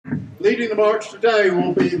Leading the march today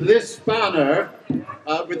will be this banner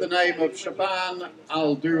with the name of Shaban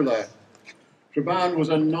Al-Dalou. Shaban was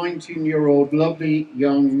a 19-year-old lovely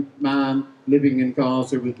young man living in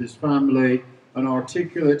Gaza with his family, an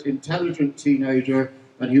articulate, intelligent teenager,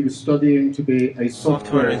 and he was studying to be a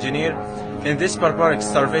software engineer. In this barbaric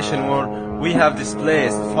starvation war, we have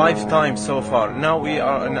displaced 5 times so far. Now we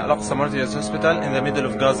are in Al-Aqsa Martyrs Hospital in the middle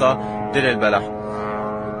of Gaza, Deir al-Balah.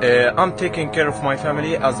 I'm taking care of my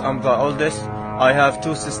family as I'm the oldest. I have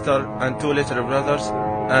 2 sisters and 2 little brothers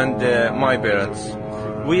and my parents.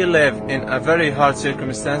 We live in a very hard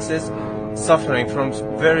circumstances, suffering from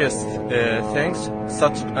various things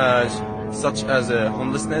such as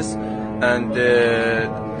homelessness and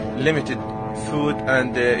limited food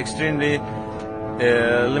and extremely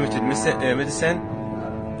limited medicine.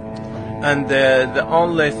 And the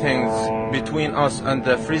only things between us and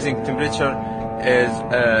the freezing temperature is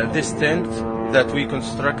this tent that we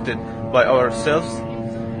constructed by ourselves.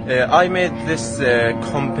 I made this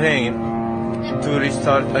campaign to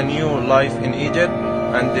restart a new life in Egypt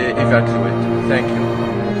and evacuate. Thank you.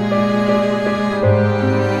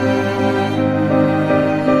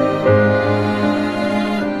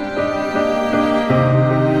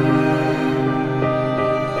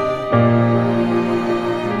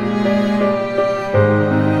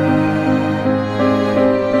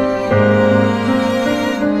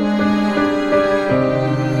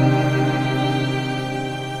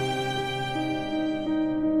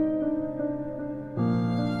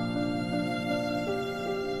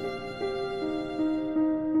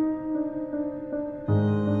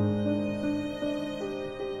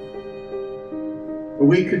 A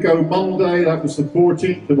week ago Monday, that was the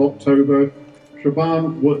 14th of October,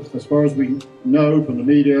 Shaban, as far as we know from the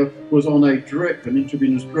media, was on a drip, an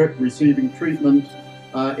intravenous drip, receiving treatment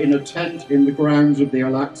in a tent in the grounds of the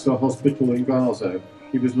Al-Aqsa hospital in Gaza.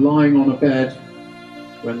 He was lying on a bed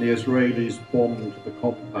when the Israelis bombed the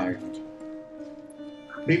compound.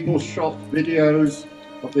 People shot videos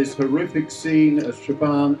of this horrific scene as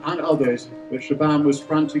Shaban and others, but Shaban was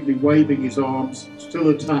frantically waving his arms, still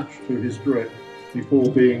attached to his drip, before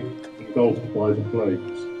being engulfed by the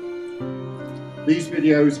flames. These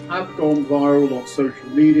videos have gone viral on social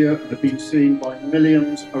media and have been seen by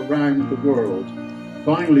millions around the world,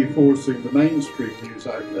 finally forcing the mainstream news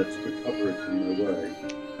outlets to cover it in their way.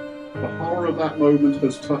 The horror of that moment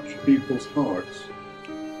has touched people's hearts.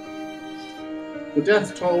 The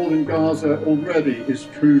death toll in Gaza already is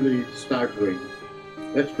truly staggering.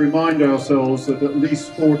 Let's remind ourselves that at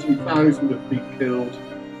least 40,000 have been killed.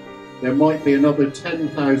 There might be another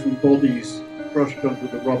 10,000 bodies crushed under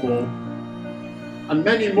the rubble, and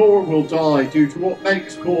many more will die due to what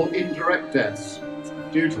medics call indirect deaths,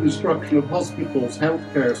 due to the destruction of hospitals,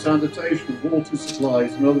 healthcare, sanitation, water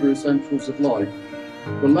supplies and other essentials of life.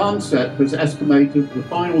 The Lancet has estimated the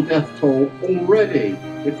final death toll already,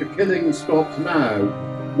 if the killing stopped now,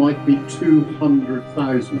 might be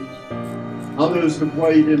 200,000. Others have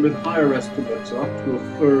weighed in with higher estimates, up to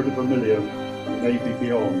 1/3 and maybe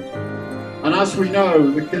beyond. And as we know,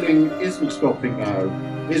 the killing isn't stopping now.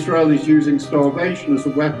 Israel is using starvation as a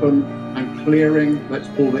weapon and clearing, let's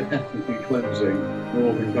call it ethnically cleansing,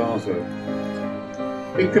 northern Gaza.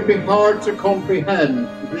 It can be hard to comprehend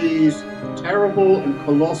these terrible and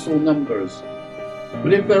colossal numbers.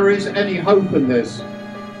 But if there is any hope in this,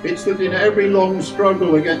 it's that in every long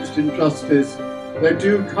struggle against injustice, there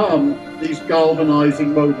do come these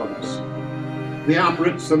galvanizing moments. The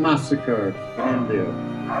Amritsar massacre in India,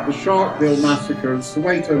 the Sharpeville massacre and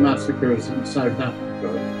Soweto massacres in South Africa.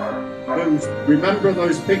 Remember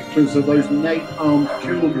those pictures of those napalmed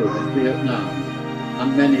children in Vietnam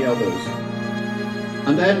and many others.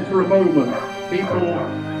 And then for a moment, people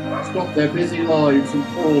stop their busy lives and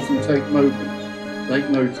pause and take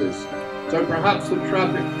notice. So perhaps the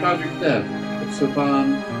tragic death of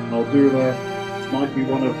Shaban Al-Dalou might be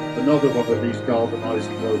another one of these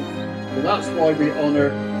galvanizing moments. So that's why we honour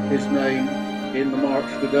his name in the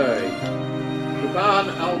march today. Shaban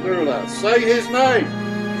Al-Dalou, say his name!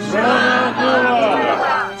 Shaban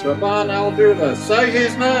Al-Dalou! Shaban Al-Dalou, say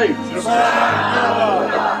his name!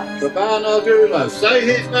 Shaban Al-Dalou, say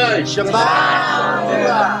his name! Shaban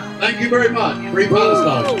Al-Dalou! Thank you very much. Free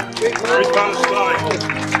Palestine! Free Palestine!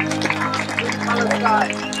 Free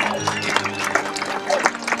Palestine!